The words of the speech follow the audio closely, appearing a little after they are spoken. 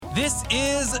This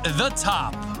is The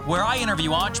Top, where I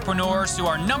interview entrepreneurs who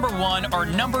are number one or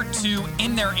number two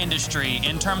in their industry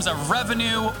in terms of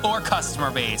revenue or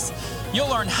customer base. You'll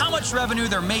learn how much revenue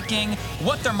they're making,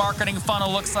 what their marketing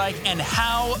funnel looks like, and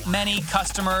how many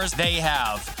customers they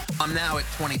have. I'm now at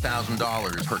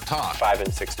 $20,000 per top. 5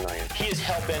 and 6 million. He is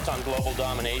hell-bent on global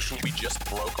domination. We just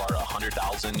broke our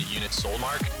 100,000 units sold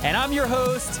mark. And I'm your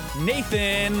host,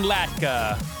 Nathan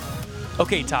Latka.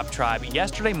 Okay, Top Tribe,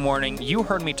 yesterday morning, you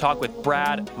heard me talk with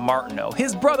Brad Martineau.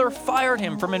 His brother fired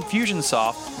him from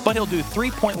Infusionsoft, but he'll do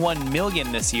 $3.1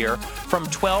 million this year from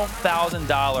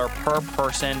 $12,000 per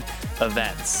person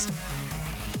events.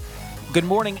 Good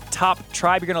morning, Top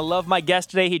Tribe. You're going to love my guest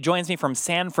today. He joins me from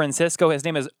San Francisco. His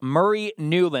name is Murray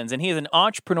Newlands, and he is an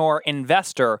entrepreneur,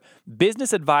 investor,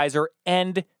 business advisor,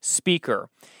 and speaker.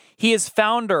 He is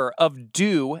founder of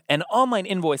Do, an online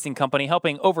invoicing company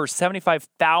helping over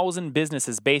 75,000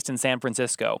 businesses based in San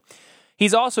Francisco.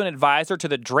 He's also an advisor to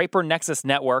the Draper Nexus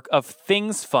network of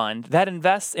Things Fund that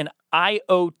invests in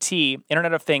IoT,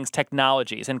 Internet of Things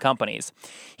technologies and companies.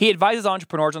 He advises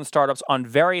entrepreneurs and startups on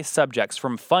various subjects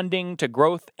from funding to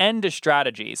growth and to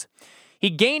strategies. He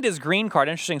gained his green card,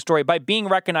 interesting story, by being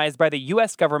recognized by the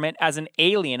U.S. government as an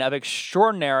alien of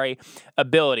extraordinary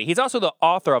ability. He's also the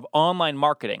author of Online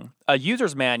Marketing, a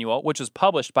user's manual, which was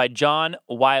published by John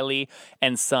Wiley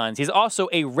and Sons. He's also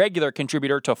a regular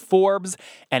contributor to Forbes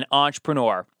and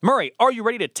Entrepreneur. Murray, are you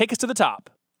ready to take us to the top?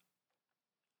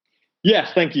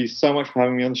 Yes, thank you so much for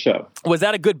having me on the show. Was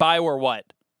that a good bio or what?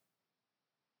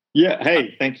 Yeah,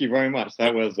 hey, thank you very much.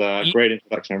 That was a great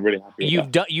introduction. I'm really happy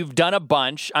with that. You've done a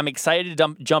bunch. I'm excited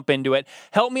to jump into it.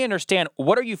 Help me understand,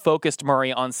 what are you focused,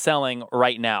 Murray, on selling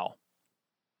right now?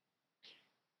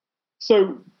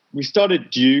 So we started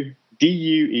Due,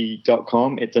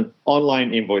 DUE.com. It's an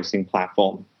online invoicing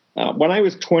platform. When I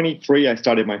was 23, I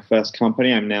started my first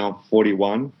company. I'm now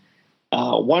 41.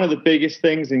 One of the biggest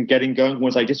things in getting going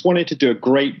was I just wanted to do a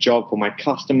great job for my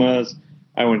customers.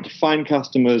 I wanted to find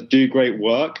customers, do great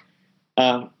work.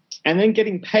 And then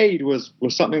getting paid was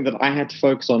something that I had to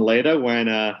focus on later when,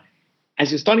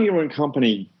 as you're starting your own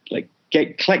company, like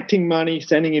collecting money,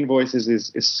 sending invoices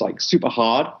is like super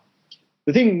hard.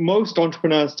 The thing most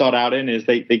entrepreneurs start out in is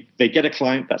they get a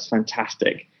client, that's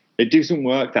fantastic. They do some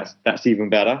work, that's even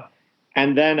better.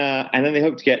 And then they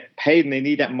hope to get paid and they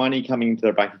need that money coming into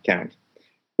their bank account.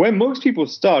 Where most people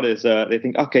start is they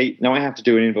think, okay, now I have to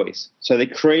do an invoice. So they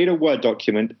create a Word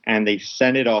document and they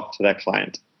send it off to their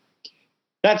client.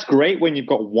 That's great when you've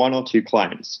got one or two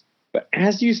clients. But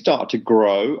as you start to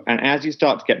grow and as you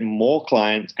start to get more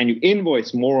clients and you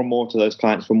invoice more and more to those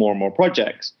clients for more and more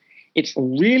projects, it's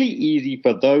really easy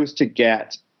for those to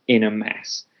get in a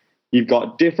mess. You've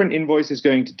got different invoices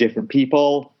going to different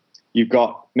people. You've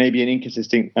got maybe an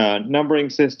inconsistent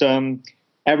numbering system.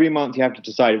 Every month you have to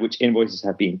decide which invoices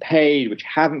have been paid, which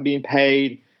haven't been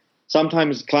paid.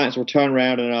 Sometimes clients will turn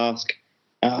around and ask,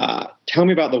 tell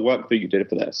me about the work that you did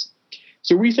for this.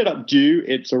 So we set up Due.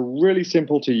 It's a really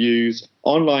simple to use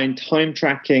online time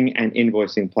tracking and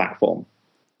invoicing platform.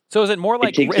 So is it more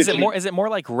like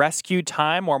Rescue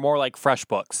Time or more like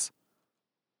FreshBooks?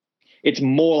 It's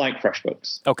more like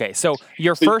FreshBooks. Okay, so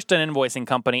you're first an invoicing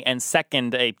company and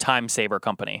second a time saver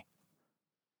company.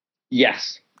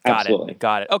 Yes. Got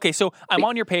it. Okay, so I'm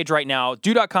on your page right now.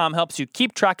 Do.com helps you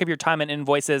keep track of your time and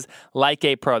invoices like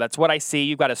a pro. That's what I see.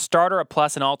 You've got a starter, a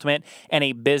plus, an ultimate, and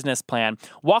a business plan.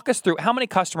 Walk us through, how many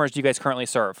customers do you guys currently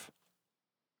serve?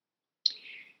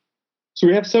 So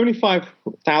we have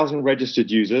 75,000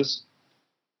 registered users.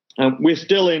 We're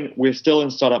still in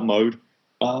startup mode.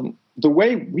 Because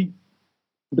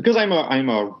I'm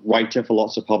a writer for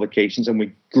lots of publications, and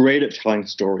we're great at telling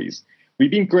stories. We've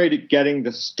been great at getting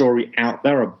the story out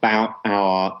there about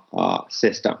our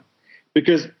system.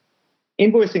 Because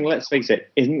invoicing, let's face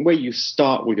it, isn't where you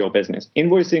start with your business.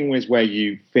 Invoicing is where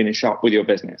you finish up with your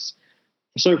business.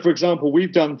 So, for example,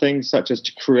 we've done things such as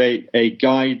to create a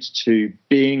guide to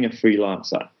being a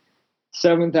freelancer.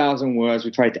 7,000 words.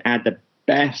 We tried to add the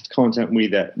best content we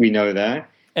know there.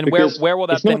 And where will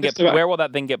that thing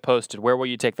get posted? Where will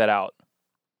you take that out?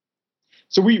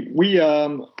 So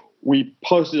we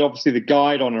posted obviously the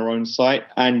guide on our own site,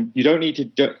 and you don't need to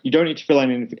fill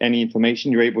in any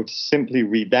information. You're able to simply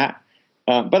read that.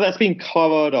 But that's been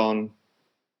covered on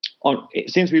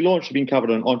since we launched. We've been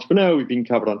covered on Entrepreneur. We've been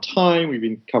covered on Time. We've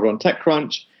been covered on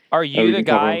TechCrunch. Are you the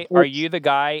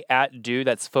guy at Do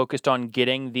that's focused on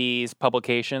getting these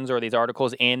publications or these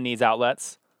articles in these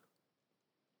outlets?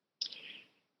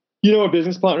 A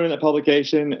business partner in that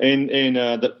publication in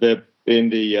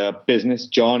the business,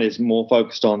 John, is more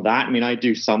focused on that. I mean, I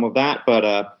do some of that,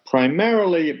 but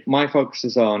primarily my focus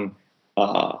is on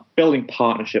building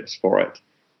partnerships for it.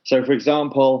 So, for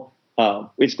example,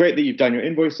 it's great that you've done your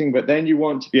invoicing, but then you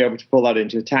want to be able to pull that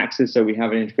into taxes. So we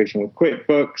have an integration with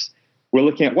QuickBooks. We're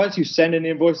looking at once you send an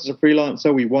invoice as a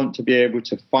freelancer, we want to be able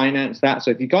to finance that.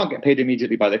 So if you can't get paid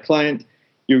immediately by the client,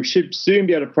 you should soon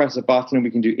be able to press a button and we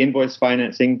can do invoice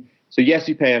financing. So yes,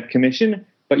 you pay a commission,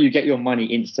 but you get your money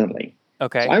instantly.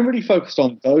 Okay. So I'm really focused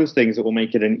on those things that will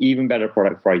make it an even better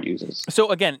product for our users. So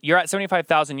again, you're at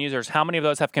 75,000 users. How many of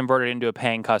those have converted into a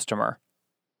paying customer?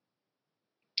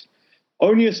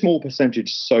 Only a small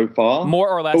percentage so far. More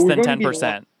or less than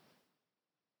 10%?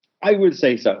 I would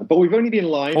say so. But we've only been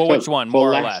live Well, which one?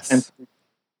 More or less?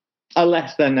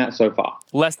 Less than that so far.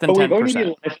 Less than 10%. We've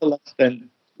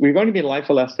only been live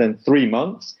for less than 3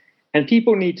 months. And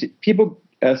people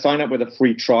sign up with a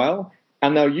free trial.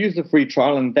 And they'll use the free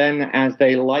trial, and then as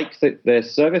they like their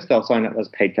service, they'll sign up as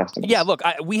paid customers. Yeah, look,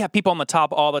 we have people on the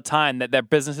top all the time that their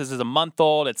businesses is a month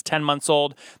old, it's 10 months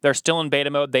old, they're still in beta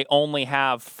mode, they only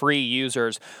have free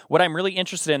users. What I'm really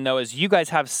interested in, though, is you guys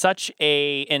have such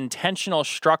a intentional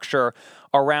structure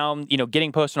around,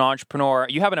 getting Post an Entrepreneur.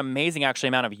 You have an amazing, actually,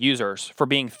 amount of users for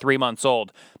being 3 months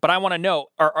old. But I want to know,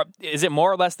 is it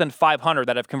more or less than 500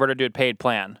 that have converted to a paid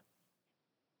plan?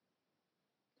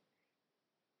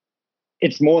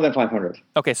 It's more than 500.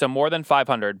 Okay, so more than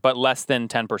 500, but less than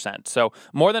 10%. So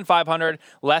more than 500,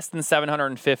 less than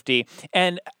 750.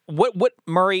 And what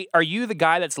Murray, are you the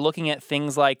guy that's looking at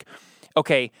things like,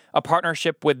 okay, a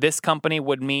partnership with this company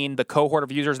would mean the cohort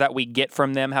of users that we get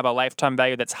from them have a lifetime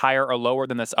value that's higher or lower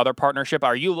than this other partnership?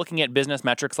 Are you looking at business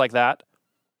metrics like that?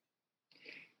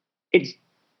 It's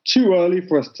too early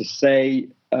for us to say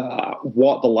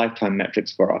what the lifetime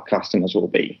metrics for our customers will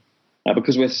be.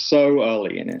 Because we're so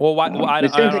early in it. Well, why, I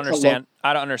don't understand.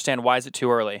 I don't understand. Why is it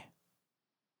too early?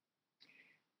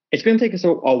 It's going to take us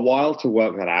a while to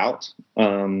work that out,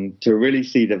 to really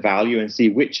see the value and see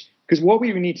which. Because what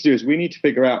we need to do is we need to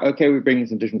figure out, okay, we're bringing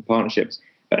some different partnerships,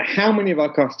 but how many of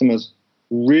our customers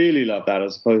really love that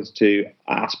as opposed to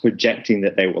us projecting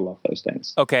that they will love those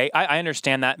things. Okay, I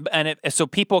understand that. And so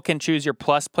people can choose your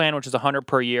Plus plan, which is $100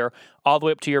 per year, all the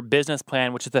way up to your business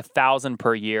plan, which is $1,000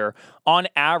 per year. On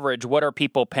average, what are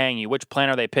people paying you? Which plan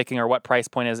are they picking, or what price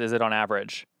point is it on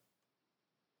average?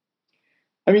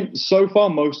 I mean, so far,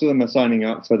 most of them are signing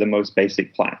up for the most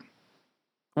basic plan.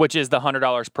 Which is the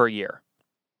 $100 per year?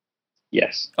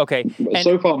 Yes. Okay.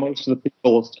 So far, most of the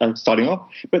people are starting off,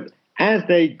 but as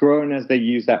they grow and as they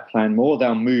use that plan more,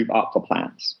 they'll move up the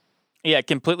plans. Yeah,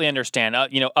 completely understand.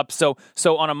 Up. So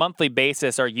on a monthly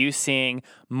basis, are you seeing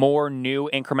more new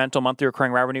incremental monthly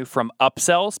recurring revenue from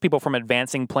upsells, people from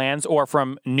advancing plans, or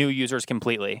from new users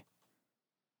completely?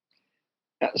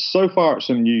 So far, it's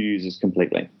from new users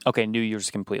completely. Okay, new users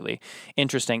completely.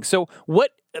 Interesting. So what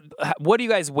are you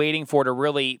guys waiting for to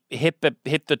really hit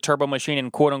the turbo machine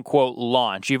and quote unquote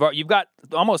launch? You've got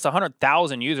almost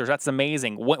 100,000 users. That's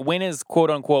amazing. When is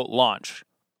quote unquote launch?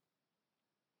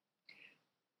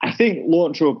 I think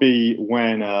launch will be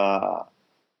when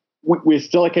we're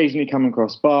still occasionally coming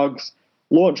across bugs.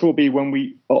 Launch will be when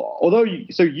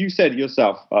you said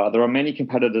yourself, there are many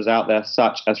competitors out there,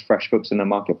 such as FreshBooks in the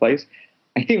marketplace.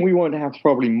 I think we want to have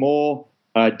probably more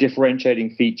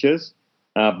differentiating features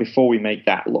before we make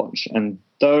that launch, and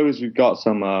those we've got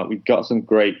some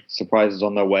great surprises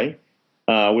on their way.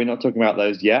 We're not talking about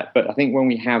those yet, but I think when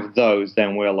we have those,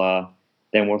 then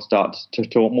we'll start to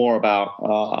talk more about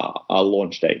our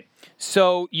launch date.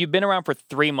 So you've been around for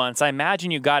 3 months. I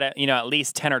imagine you got at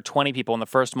least 10 or 20 people in the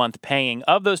first month paying.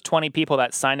 Of those 20 people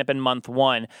that signed up in month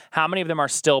 1, how many of them are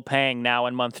still paying now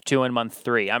in month 2 and month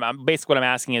 3? Basically what I'm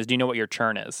asking is, do you know what your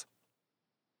churn is?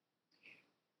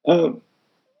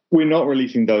 We're not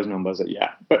releasing those numbers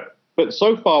yet, but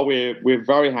so far we're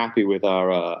very happy with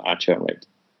our churn rate.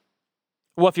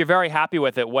 Well, if you're very happy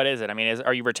with it, what is it? I mean,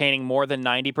 are you retaining more than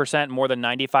 90%, more than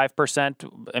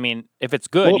 95%? I mean, if it's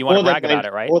good, you want to brag about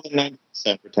it, right? More than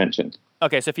 90% retention.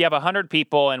 Okay, so if you have 100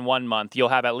 people in 1 month, you'll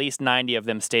have at least 90 of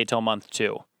them stay till month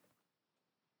 2.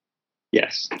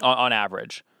 Yes. On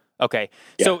average. Okay.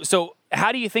 Yeah. So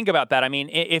how do you think about that? I mean,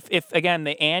 if again,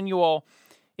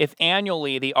 if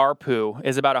annually the ARPU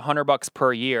is about $100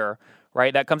 per year,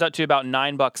 right? That comes out to about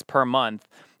 $9 per month.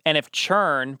 And if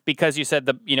churn, because you said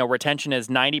the retention is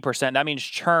 90%, that means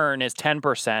churn is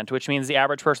 10%, which means the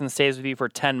average person stays with you for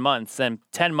 10 months. And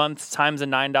 10 months times a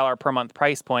 $9 per month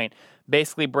price point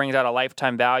basically brings out a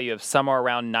lifetime value of somewhere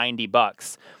around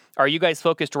 $90. Are you guys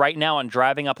focused right now on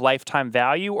driving up lifetime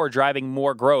value or driving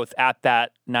more growth at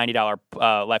that $90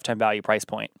 lifetime value price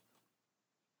point?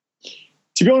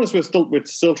 To be honest, we're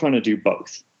still trying to do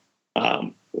both.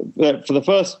 For the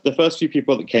first few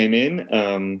people that came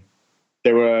in,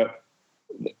 they were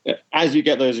as you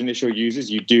get those initial users,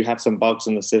 you do have some bugs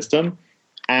in the system.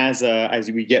 As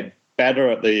we get better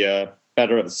at the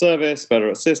service, better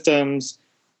at systems,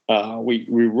 we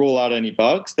rule out any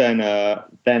bugs, then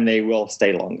they will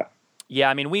stay longer. Yeah,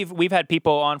 I mean, we've had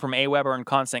people on from Aweber and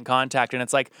Constant Contact, and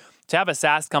it's like, to have a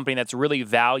SaaS company that's really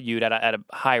valued at a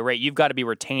high rate, you've got to be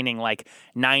retaining like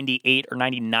 98 or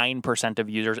 99% of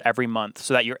users every month,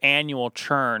 so that your annual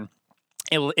churn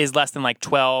is less than like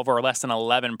 12 or less than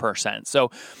 11%.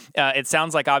 So it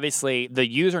sounds like obviously the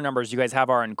user numbers you guys have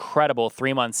are incredible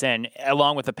 3 months in,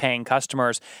 along with the paying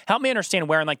customers. Help me understand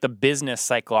where in like the business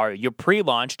cycle are you? You're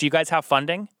pre-launch. Do you guys have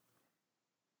funding?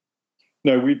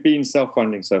 No, we've been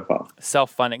self-funding so far.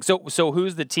 Self-funding. So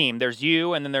who's the team? There's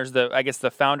you, and then there's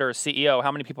the founder or CEO.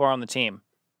 How many people are on the team?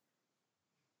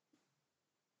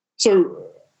 So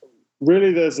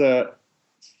really there's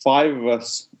 5 of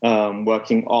us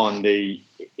working on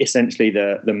essentially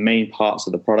the main parts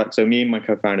of the product. So me and my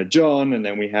co-founder John, and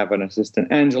then we have an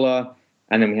assistant Angela,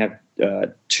 and then we have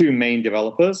 2 main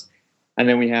developers, and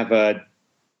then we have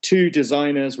 2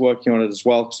 designers working on it as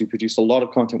well, because we produce a lot of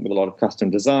content with a lot of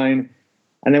custom design.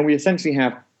 And then we essentially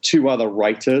have 2 other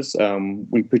writers.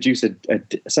 We produce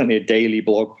certainly a daily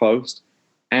blog post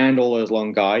and all those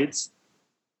long guides.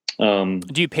 Do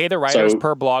you pay the writers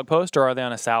per blog post, or are they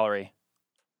on a salary?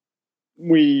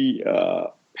 We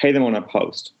pay them on a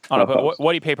post. What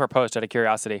do you pay per post, out of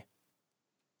curiosity?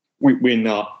 We're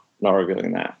not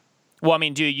revealing that. Well, I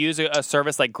mean, do you use a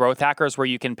service like Growth Hackers where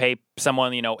you can pay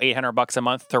someone, $800 a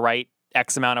month to write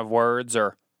X amount of words,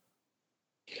 or?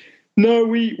 No,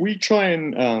 we try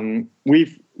and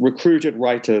we've recruited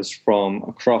writers from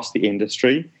across the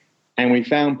industry, and we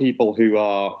found people who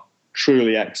are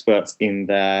truly experts in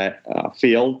their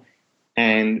field.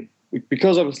 And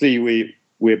because obviously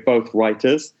we're both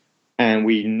writers and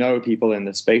we know people in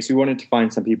the space, we wanted to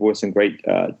find some people with some great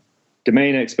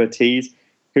domain expertise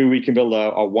who we can build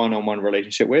a one-on-one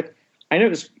relationship with. I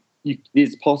know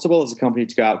it's possible as a company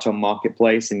to go out to a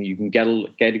marketplace and you can get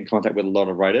in contact with a lot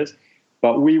of writers.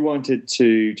 But we wanted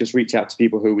to just reach out to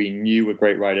people who we knew were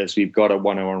great writers we've got a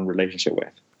one-on-one relationship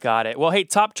with. Got it. Well, hey,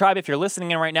 Top Tribe, if you're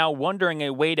listening in right now, wondering a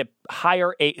way to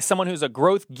hire someone who's a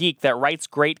growth geek that writes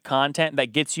great content,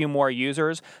 that gets you more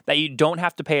users, that you don't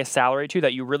have to pay a salary to,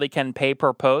 that you really can pay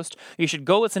per post, you should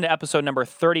go listen to episode number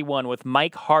 31 with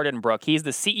Mike Hardenbrook. He's the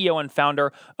CEO and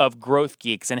founder of Growth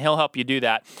Geeks, and he'll help you do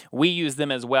that. We use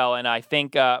them as well, and I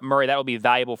think, Murray, that will be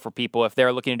valuable for people if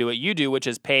they're looking to do what you do, which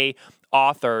is pay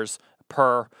authors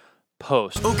per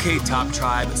post. Okay, Top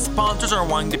Tribe, sponsors are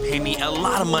wanting to pay me a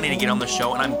lot of money to get on the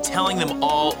show, and I'm telling them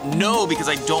all no, because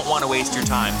I don't want to waste your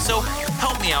time. So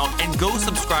help me out and go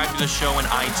subscribe to the show in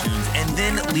iTunes and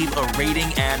then leave a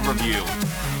rating and review.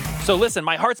 So listen,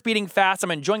 my heart's beating fast.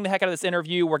 I'm enjoying the heck out of this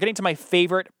interview. We're getting to my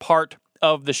favorite part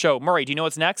of the show. Murray, do you know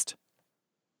what's next?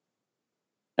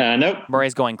 Nope.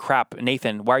 Murray's going, crap,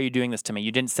 Nathan, why are you doing this to me?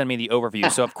 You didn't send me the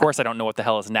overview, so of course I don't know what the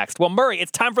hell is next. Well, Murray, it's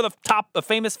time for the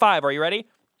famous 5. Are you ready?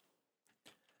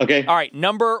 Okay. All right,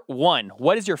 number 1.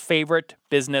 What is your favorite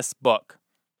business book?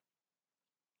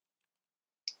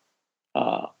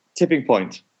 Tipping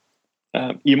Point.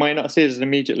 You might not see it as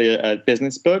immediately a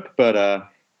business book, but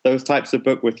those types of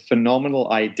book with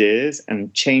phenomenal ideas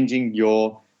and changing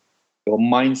your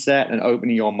mindset and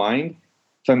opening your mind,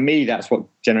 for me, that's what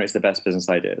generates the best business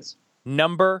ideas.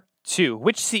 Number 2.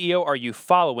 Which CEO are you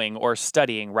following or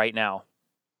studying right now?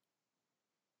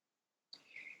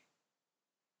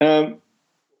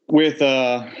 With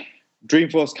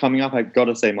Dreamforce coming up, I've got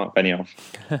to say Mark Benioff.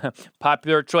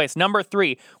 Popular choice. Number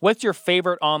 3. What's your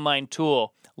favorite online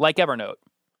tool, like Evernote?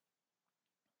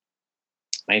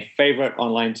 My favorite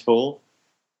online tool?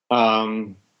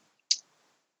 I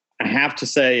have to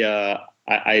say,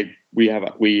 I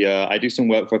do some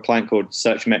work for a client called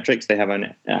Searchmetrics. They have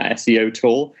an SEO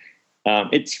tool.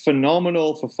 It's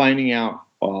phenomenal for finding out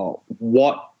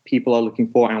what people are looking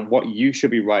for and what you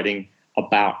should be writing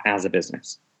about as a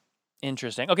business.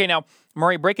 Interesting. Okay, now,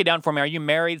 Murray, break it down for me. Are you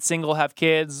married, single, have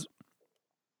kids?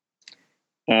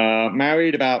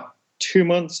 Married about 2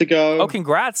 months ago. Oh,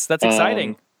 congrats. That's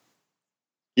exciting.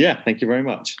 Yeah, thank you very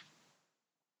much.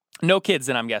 No kids,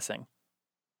 then, I'm guessing.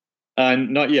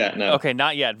 Not yet, no. Okay,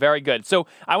 not yet. Very good. So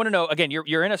I want to know, again,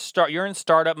 you're in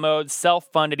startup mode,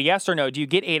 self-funded, yes or no? Do you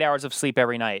get 8 hours of sleep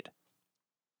every night?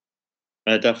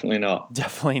 Definitely not.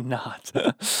 Definitely not.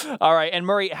 All right. And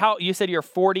Murray, you said you're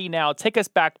 40 now. Take us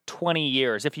back 20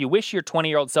 years. If you wish your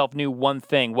 20-year-old self knew one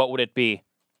thing, what would it be?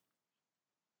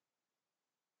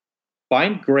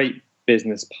 Find great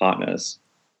business partners.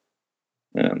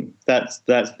 That's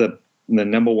the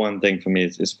number one thing for me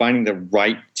is finding the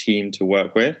right team to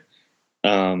work with.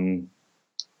 And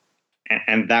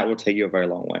and that will take you a very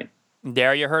long way.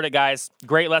 There you heard it, guys.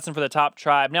 Great lesson for the Top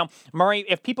Tribe. Now, Murray,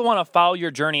 if people want to follow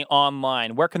your journey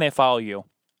online, where can they follow you?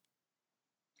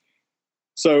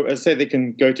 So as I say, they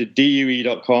can go to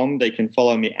due.com. They can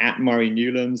follow me at Murray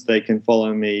Newlands. They can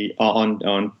follow me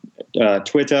on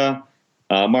Twitter,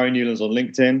 Murray Newlands on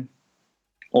LinkedIn,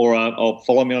 or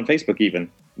follow me on Facebook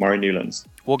even, Murray Newlands.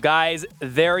 Well, guys,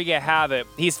 there you have it.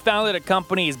 He's founded a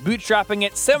company. He's bootstrapping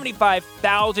it.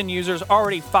 75,000 users,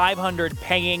 already 500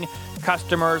 paying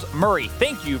customers. Murray,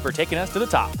 thank you for taking us to the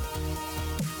top.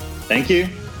 Thank you.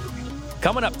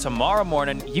 Coming up tomorrow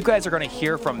morning, you guys are going to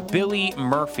hear from Billy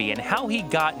Murphy and how he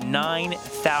got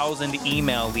 9,000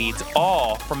 email leads,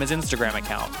 all from his Instagram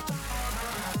account.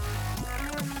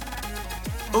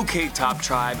 Okay, Top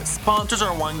Tribe, sponsors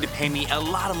are wanting to pay me a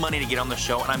lot of money to get on the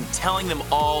show, and I'm telling them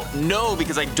all no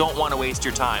because I don't want to waste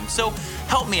your time. So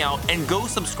help me out and go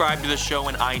subscribe to the show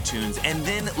in iTunes and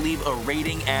then leave a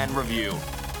rating and review.